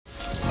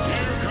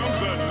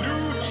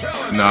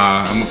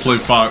Nah, I'm gonna play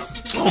 5.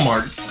 Oh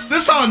my,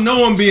 this how I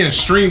know I'm being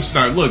stream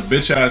sniped. Look,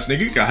 bitch ass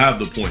nigga, you can have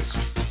the points.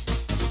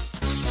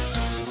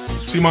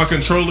 See my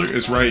controller?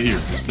 It's right here.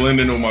 It's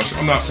blending on my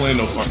I'm not playing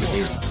no fucking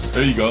here.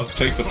 There you go.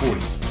 Take the 40.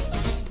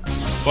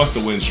 Fuck the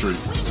win streak.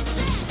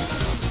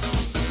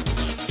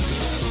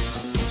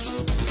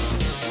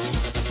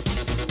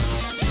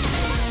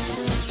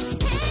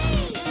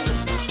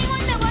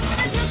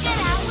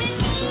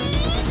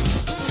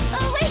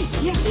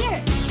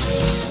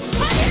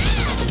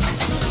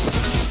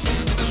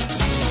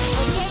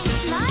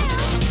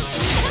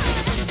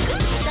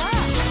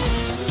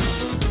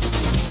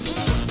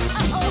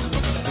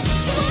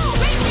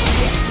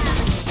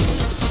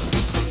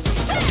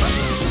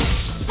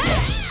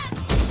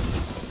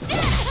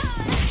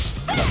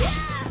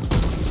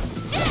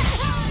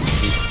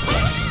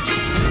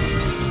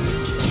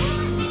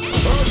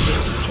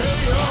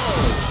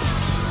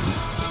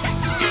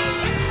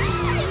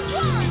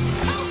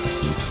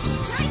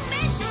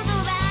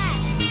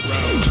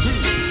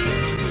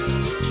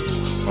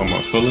 How am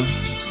I feeling?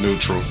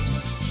 Neutral.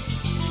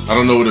 I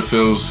don't know what it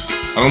feels.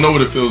 I don't know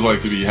what it feels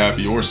like to be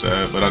happy or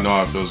sad, but I know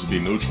how it feels to be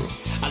neutral.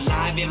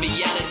 Alive in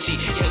reality,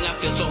 I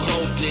feel so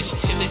hopeless.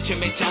 Shifted to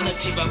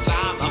mentality,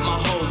 revive of my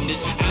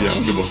wholeness. Yeah, I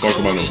don't give a fuck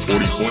about no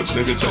 40 points,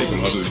 nigga. Take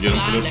them. I'll just get them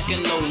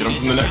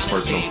from the next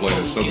person I'm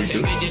playing. So we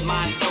good.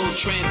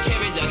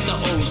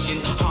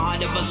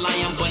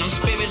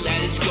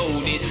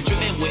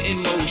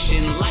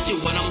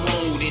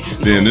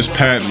 Then this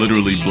pad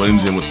literally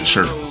blends in with the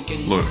shirt.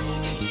 Look.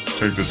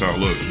 Check this out,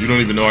 look. You don't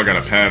even know I got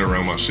a pad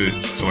around my shit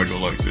until I go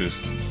like this.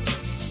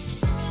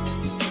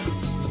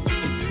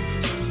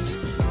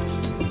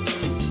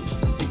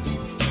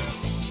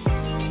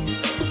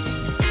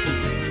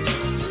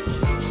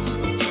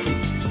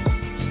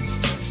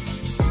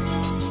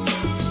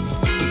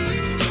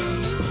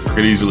 I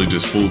could easily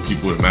just fool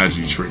people with a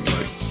magic trick.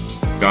 Like,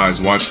 guys,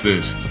 watch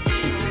this.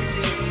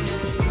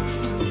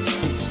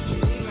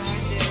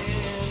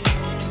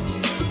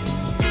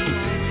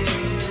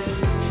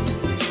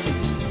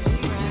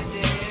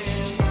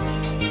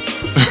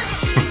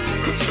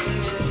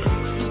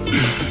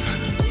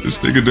 This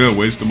nigga done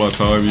wasting my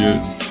time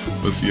yet.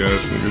 Pussy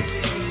ass nigga.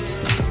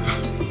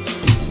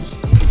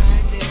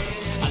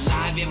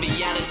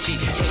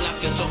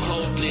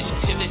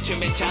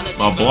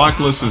 My block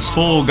list is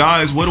full,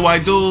 guys. What do I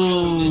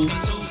do?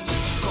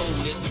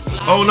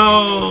 Oh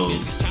no!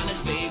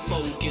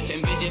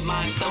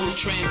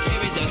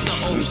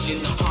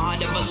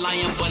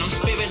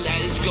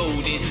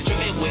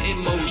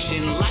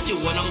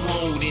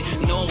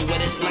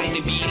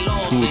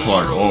 Two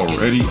o'clock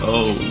already?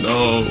 Oh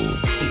no!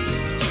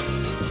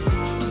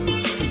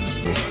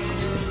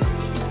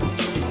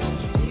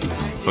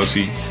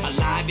 Pussy,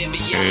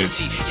 head,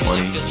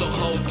 money.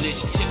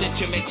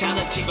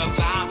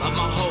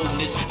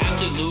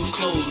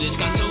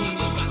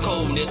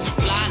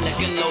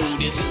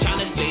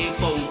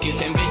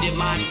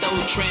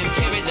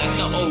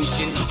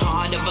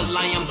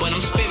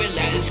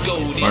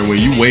 Like when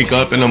you wake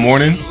up in the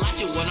morning,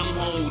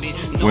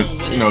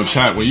 when, you know,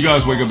 chat, when you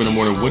guys wake up in the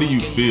morning, what do you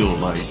feel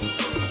like?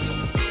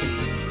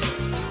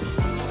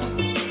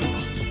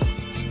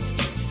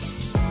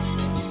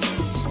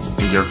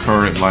 Your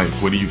current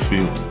life, what do you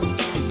feel?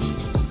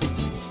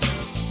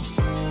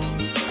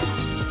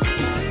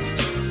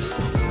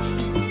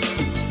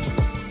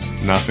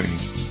 Nothing.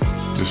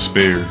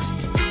 Despair.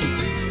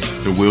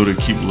 The will to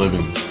keep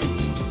living.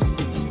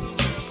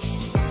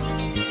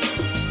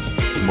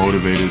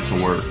 Motivated to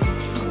work.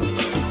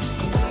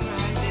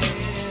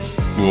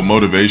 Well,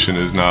 motivation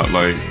is not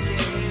like...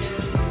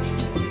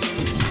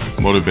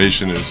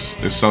 Motivation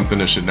is something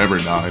that should never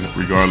die,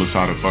 regardless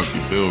how the fuck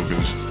you feel,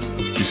 because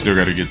you still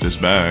gotta get this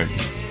bag.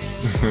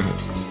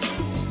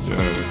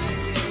 Yeah.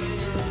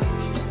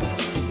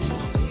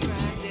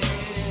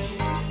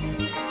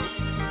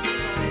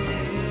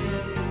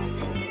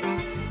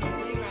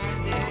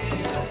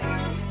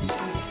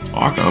 Oh,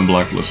 I can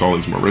unblacklist all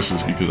these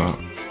Marissas because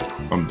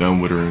I'm done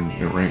with her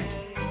in ranked.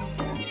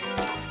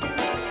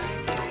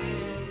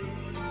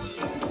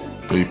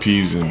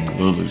 APs and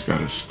Lily's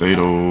got a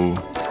Stato.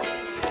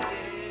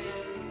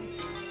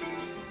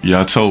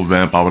 Yeah, I told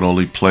Vamp I would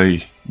only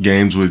play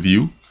games with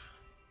you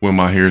when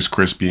my hair is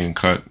crispy and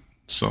cut.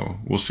 So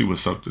we'll see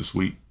what's up this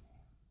week.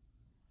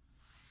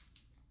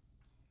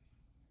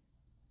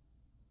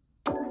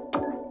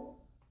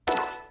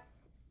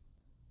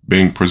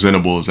 Being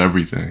presentable is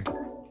everything.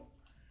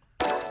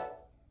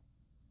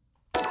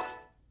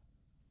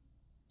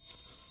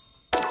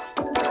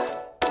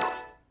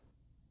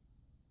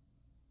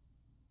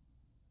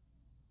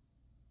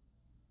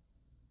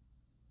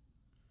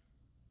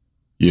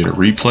 Yeah, the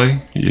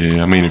replay?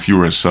 Yeah, I mean, if you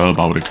were a sub,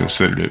 I would have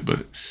considered it,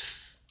 but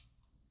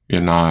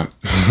you're not,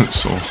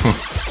 so...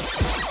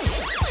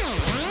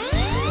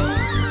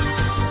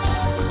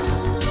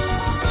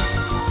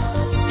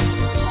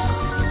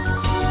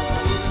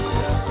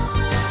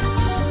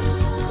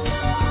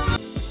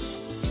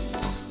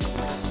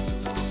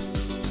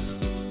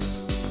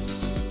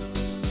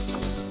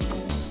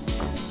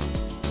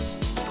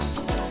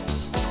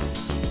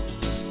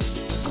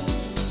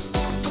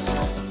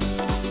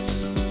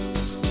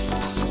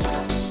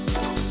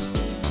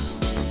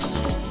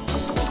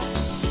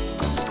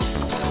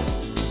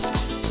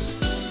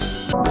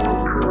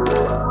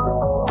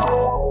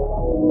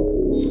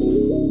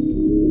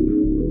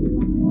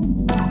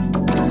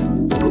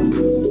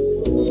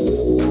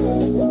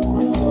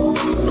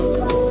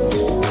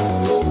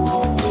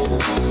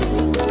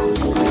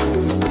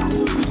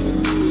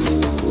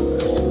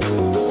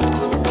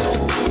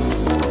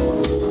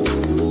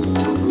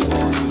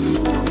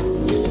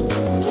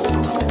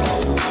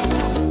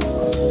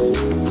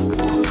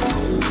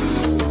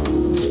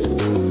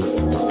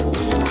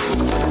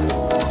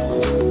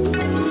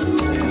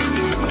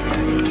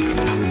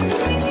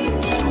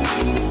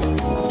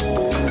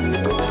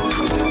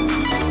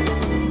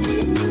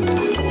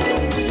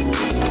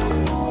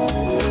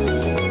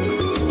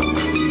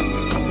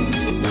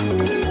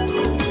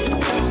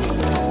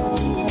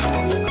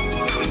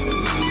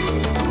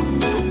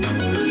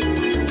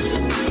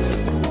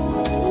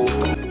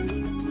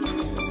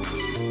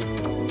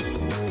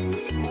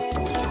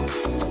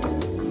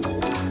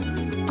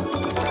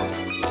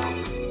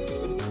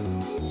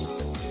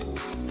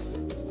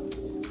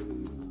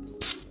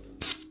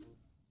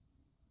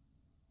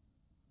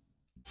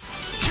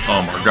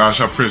 Oh my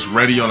gosh, I pressed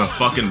ready on a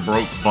fucking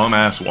broke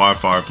bum-ass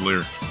Wi-Fi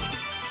player.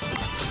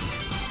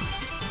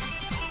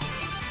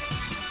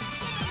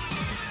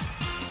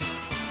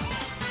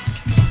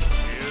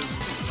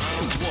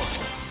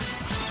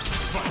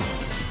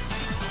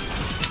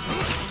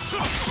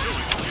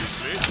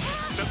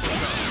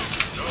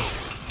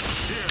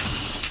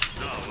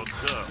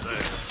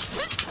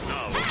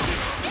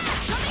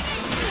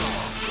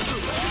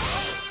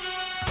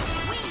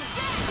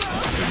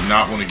 Did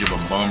not want to give a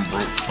bum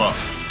broke fuck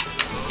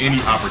any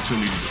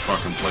opportunity to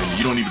fucking play me.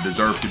 You don't even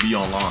deserve to be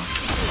online.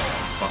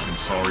 Fucking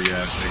sorry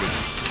ass nigga.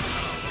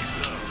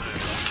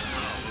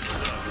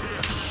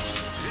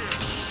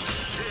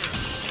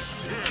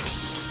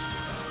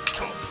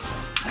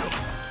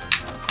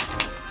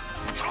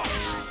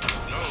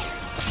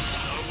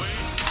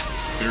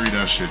 Bury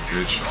that shit,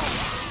 bitch.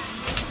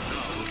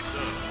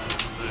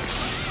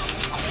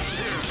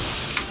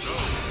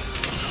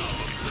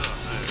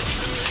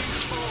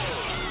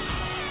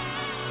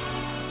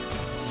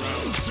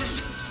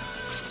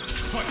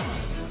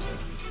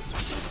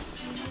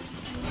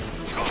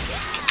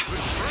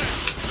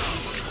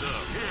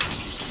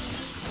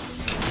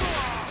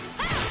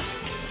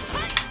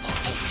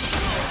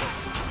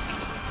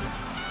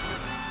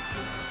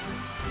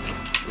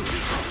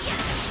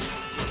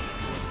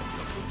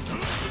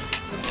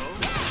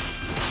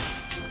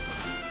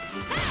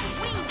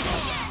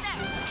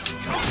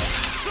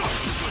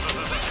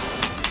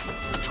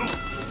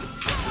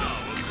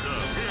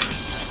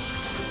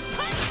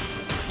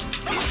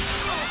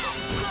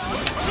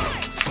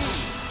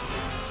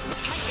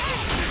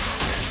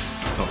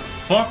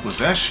 Fuck was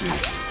that shit?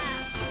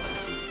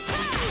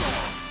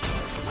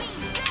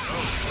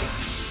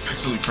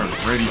 Actually turned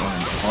ready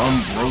on a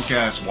bum broke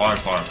ass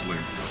Wi-Fi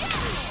player.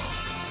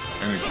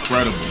 And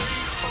incredible.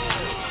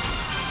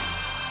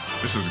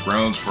 This is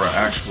grounds for an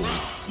actual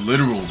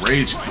literal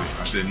rage quit.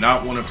 I did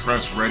not want to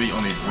press ready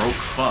on a broke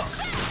fuck.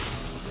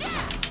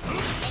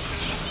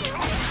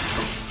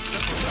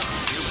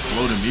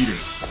 Blow the meter.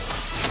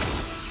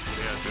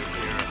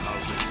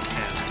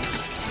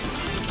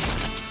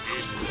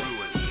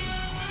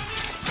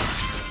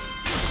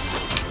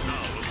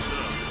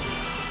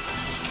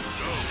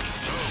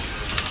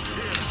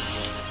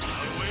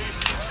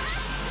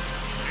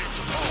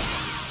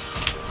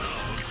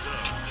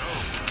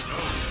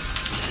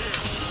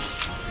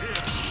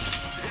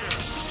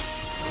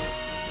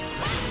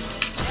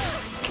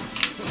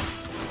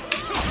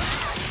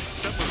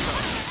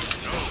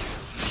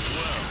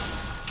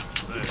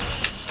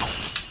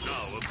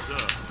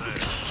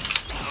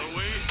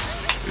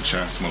 Bitch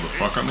ass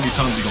motherfucker. How many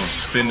times you gonna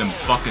spin them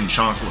fucking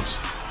chocolates?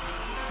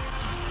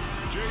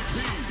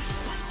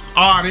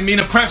 Oh, I didn't mean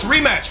to press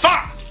rematch.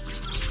 Fuck!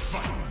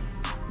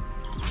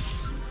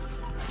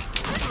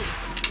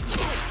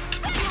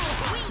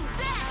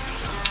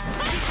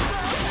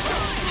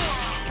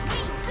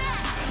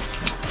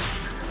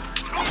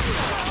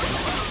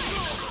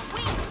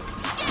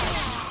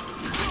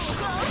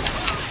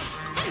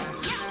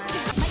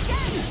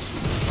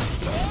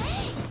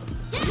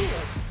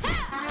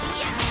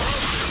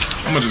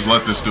 I'm gonna just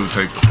let this dude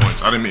take the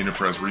points. I didn't mean to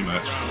press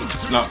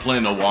rematch. Not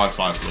playing no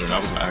Wi-Fi player.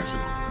 That was an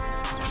accident.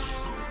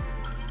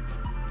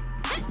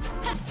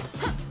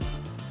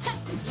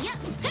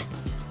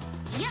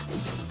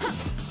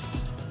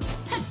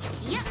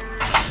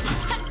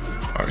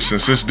 Alright,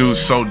 since this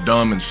dude's so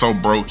dumb and so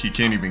broke, he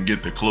can't even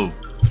get the clue.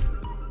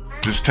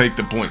 Just take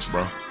the points,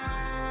 bro.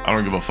 I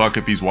don't give a fuck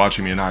if he's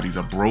watching me or not. He's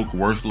a broke,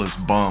 worthless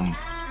bum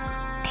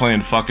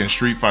playing fucking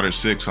Street Fighter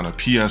 6 on a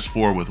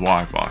PS4 with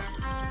Wi-Fi.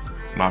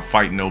 I'm not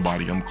fighting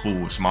nobody. I'm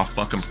cool. It's my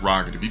fucking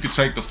prerogative. You could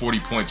take the 40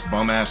 points,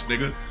 bum ass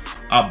nigga.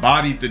 I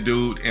bodied the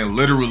dude and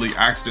literally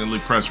accidentally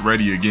pressed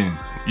ready again.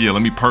 Yeah,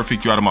 let me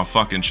perfect you out of my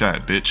fucking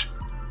chat, bitch.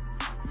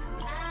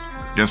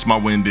 Guess my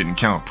win didn't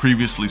count.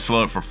 Previously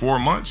slugged for 4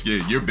 months? Yeah,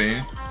 you're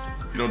banned.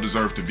 You don't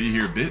deserve to be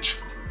here, bitch.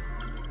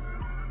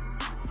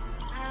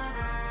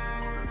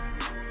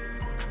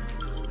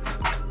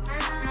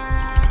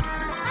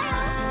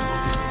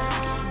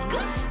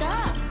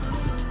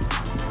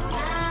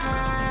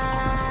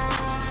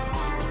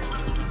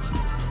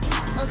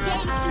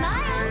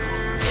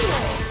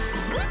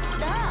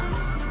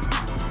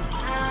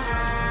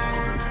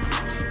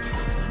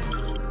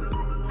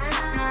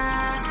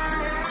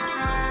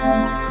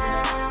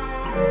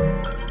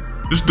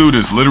 This dude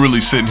is literally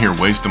sitting here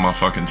wasting my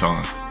fucking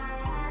time.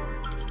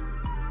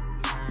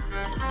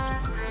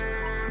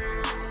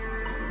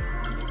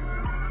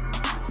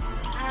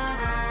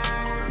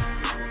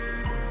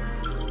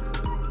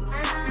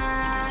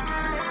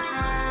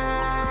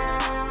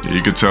 Yeah,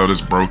 you could tell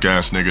this broke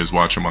ass nigga is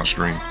watching my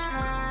stream.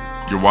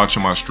 You're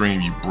watching my stream,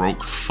 you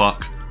broke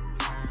fuck.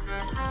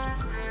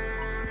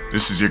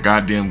 This is your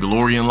goddamn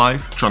glory in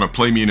life? Trying to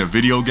play me in a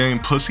video game,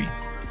 pussy?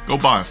 Go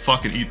buy a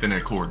fucking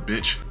Ethernet cord,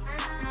 bitch.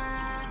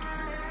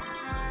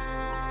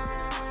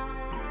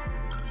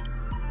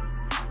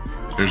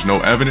 There's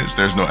no evidence.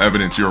 There's no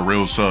evidence. You're a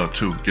real sub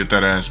too. Get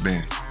that ass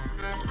banned.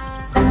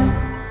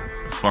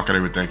 Fuck out of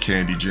here with that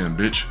candy gem,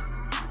 bitch.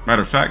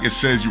 Matter of fact, it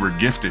says you were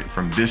gifted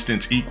from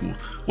distance equal.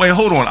 Wait,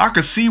 hold on. I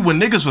could see when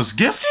niggas was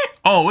gifted?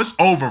 Oh, it's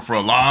over for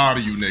a lot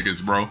of you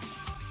niggas, bro.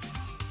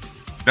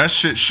 That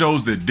shit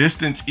shows that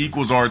distance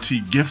equals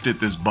RT gifted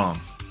this bum.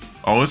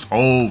 Oh, it's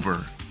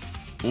over.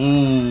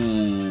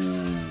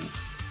 Ooh.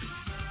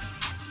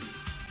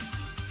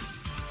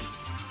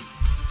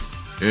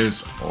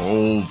 It's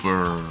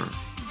over.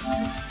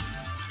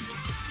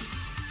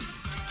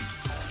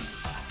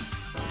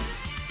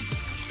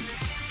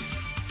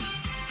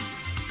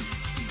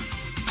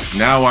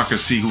 Now I can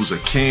see who's a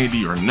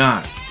candy or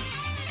not.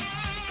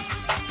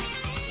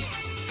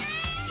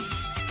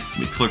 Let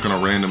me click on a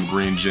random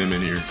green gem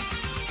in here.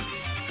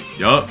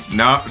 Yup,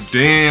 now,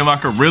 damn, I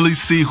can really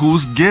see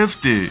who's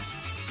gifted.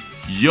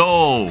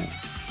 Yo.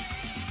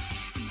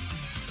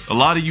 A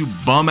lot of you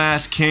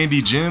bum-ass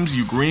candy gems,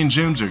 you green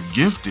gems are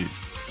gifted.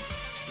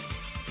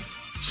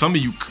 Some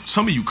of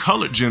you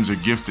colored gems are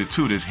gifted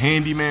too. This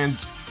handyman,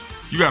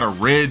 you got a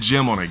red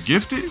gem on a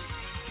gifted?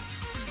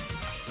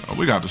 Oh,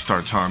 we got to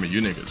start timing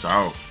you niggas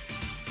out.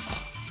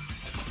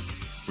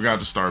 We got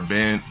to start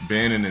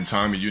banning and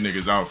timing you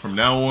niggas out. From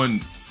now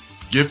on,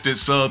 gifted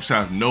subs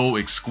have no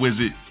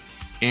exquisite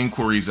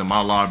inquiries in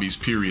my lobbies,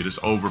 period. It's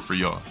over for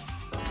y'all.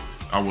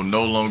 I will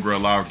no longer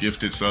allow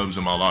gifted subs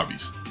in my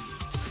lobbies.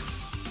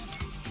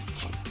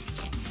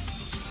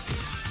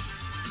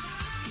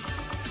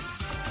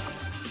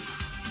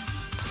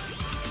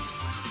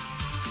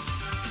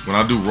 When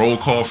I do roll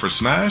call for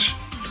Smash,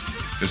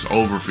 it's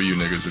over for you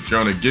niggas. If you're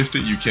on a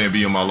gifted, you can't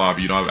be in my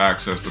lobby. You don't have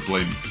access to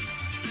play me.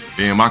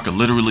 Damn, I could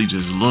literally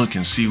just look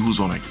and see who's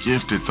on a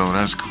gifted though.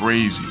 That's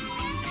crazy.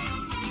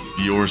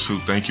 Yours who,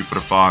 thank you for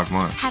the 5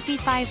 months. Happy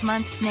 5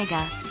 months,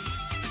 nigga.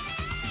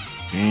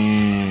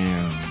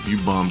 Damn, you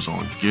bums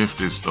on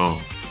gifteds though.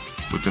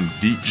 With them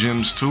deep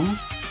gems too.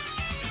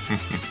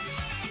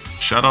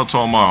 Shout out to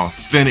all my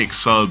authentic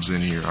subs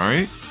in here,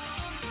 alright?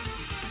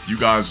 You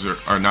guys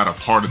are not a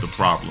part of the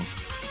problem.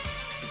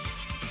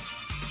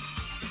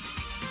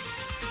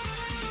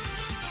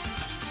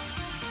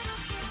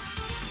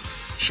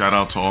 Shout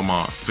out to all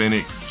my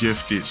authentic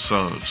gifted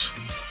subs.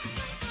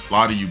 A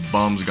lot of you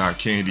bums got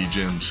candy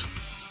gems.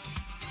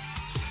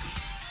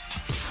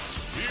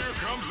 Here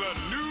comes a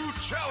new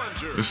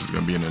challenger. This is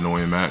gonna be an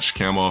annoying match.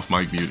 Cam off,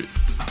 mic muted.